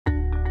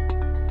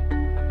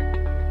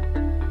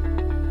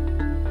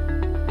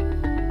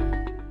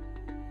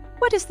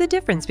What is the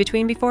difference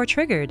between before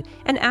triggered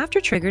and after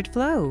triggered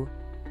flow?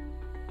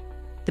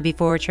 The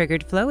before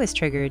triggered flow is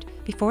triggered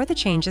before the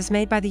changes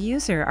made by the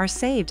user are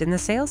saved in the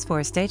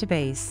Salesforce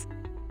database.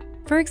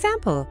 For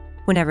example,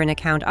 whenever an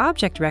account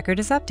object record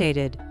is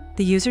updated,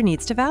 the user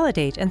needs to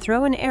validate and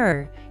throw an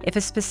error if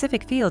a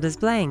specific field is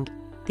blank.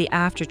 The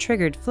after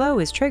triggered flow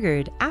is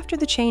triggered after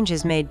the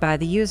changes made by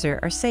the user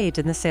are saved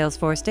in the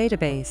Salesforce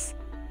database.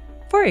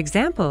 For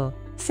example,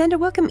 send a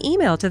welcome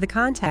email to the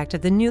contact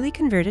of the newly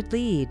converted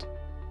lead.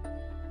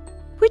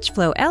 Which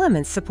flow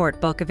elements support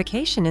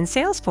bulkification in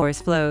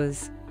Salesforce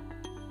flows?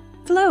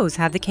 Flows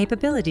have the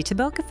capability to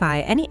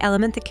bulkify any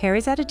element that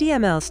carries out a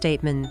DML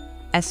statement,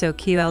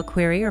 SOQL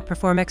query, or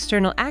perform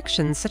external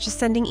actions such as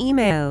sending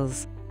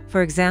emails.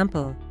 For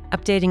example,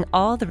 updating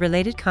all the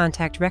related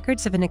contact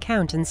records of an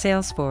account in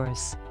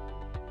Salesforce.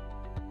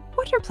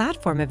 What are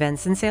platform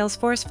events in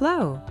Salesforce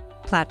Flow?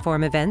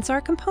 Platform events are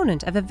a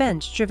component of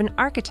event-driven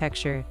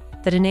architecture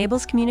that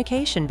enables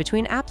communication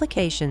between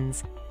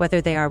applications,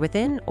 whether they are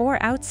within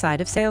or outside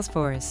of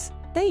Salesforce.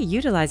 They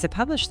utilize a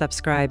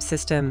publish-subscribe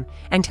system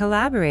and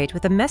collaborate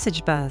with a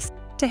message bus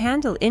to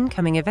handle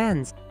incoming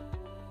events.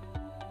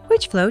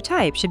 Which flow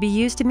type should be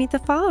used to meet the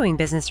following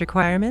business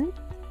requirement?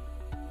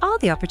 All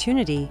the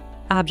opportunity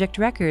object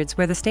records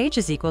where the stage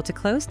is equal to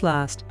closed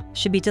lost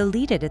should be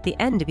deleted at the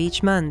end of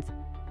each month.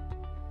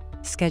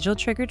 Schedule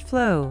triggered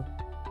flow.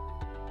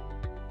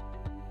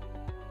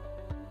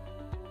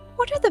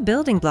 What are the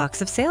building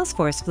blocks of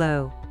Salesforce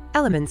Flow?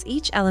 Elements.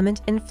 Each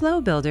element in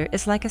Flow Builder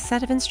is like a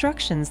set of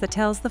instructions that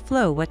tells the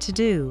flow what to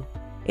do.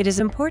 It is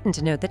important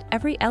to note that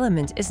every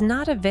element is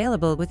not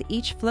available with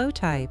each flow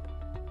type.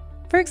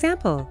 For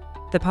example,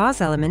 the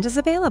pause element is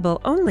available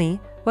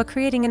only while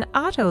creating an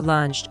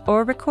auto-launched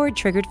or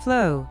record-triggered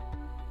flow.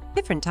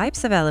 Different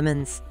types of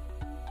elements.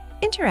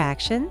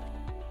 Interaction.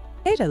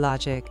 Data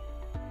logic.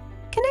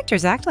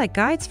 Connectors act like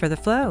guides for the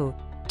flow,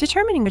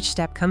 determining which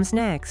step comes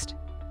next.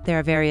 There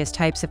are various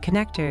types of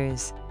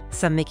connectors,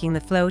 some making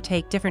the flow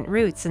take different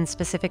routes in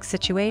specific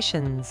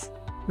situations.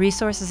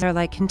 Resources are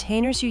like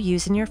containers you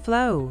use in your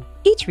flow.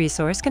 Each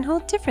resource can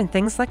hold different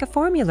things like a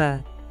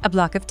formula, a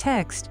block of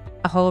text,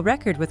 a whole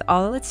record with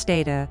all its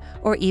data,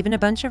 or even a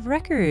bunch of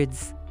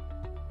records.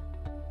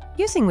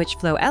 Using which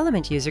flow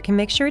element user can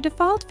make sure a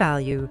default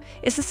value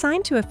is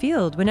assigned to a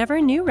field whenever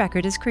a new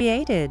record is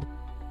created.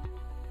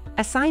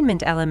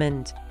 Assignment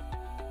element.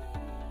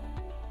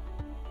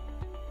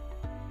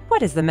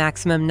 What is the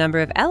maximum number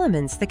of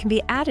elements that can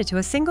be added to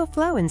a single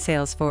flow in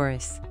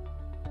Salesforce?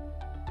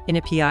 In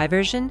a PI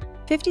version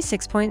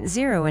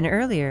 56.0 and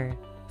earlier,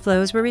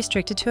 flows were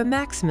restricted to a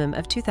maximum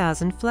of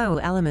 2,000 flow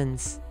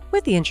elements.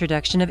 With the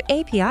introduction of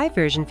API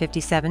version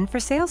 57 for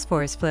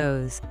Salesforce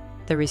flows,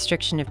 the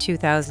restriction of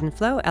 2,000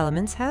 flow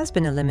elements has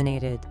been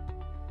eliminated.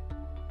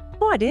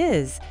 What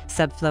is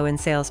subflow in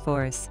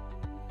Salesforce?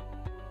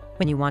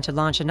 When you want to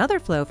launch another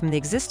flow from the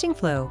existing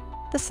flow,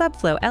 the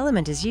subflow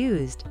element is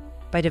used.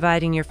 By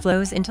dividing your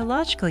flows into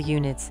logical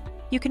units,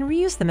 you can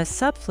reuse them as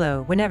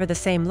subflow whenever the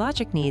same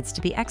logic needs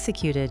to be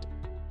executed.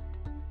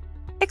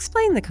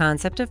 Explain the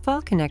concept of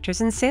fault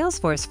connectors in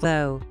Salesforce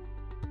Flow.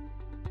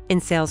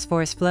 In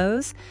Salesforce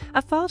flows,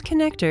 a fault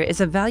connector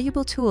is a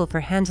valuable tool for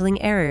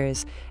handling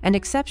errors and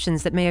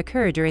exceptions that may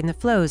occur during the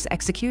flow's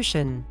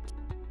execution.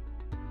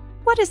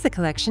 What is the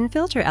collection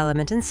filter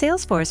element in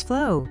Salesforce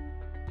Flow?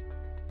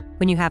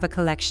 When you have a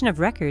collection of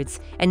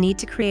records and need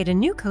to create a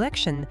new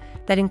collection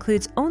that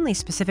includes only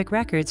specific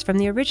records from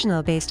the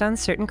original based on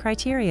certain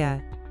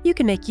criteria, you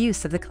can make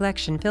use of the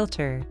collection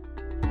filter.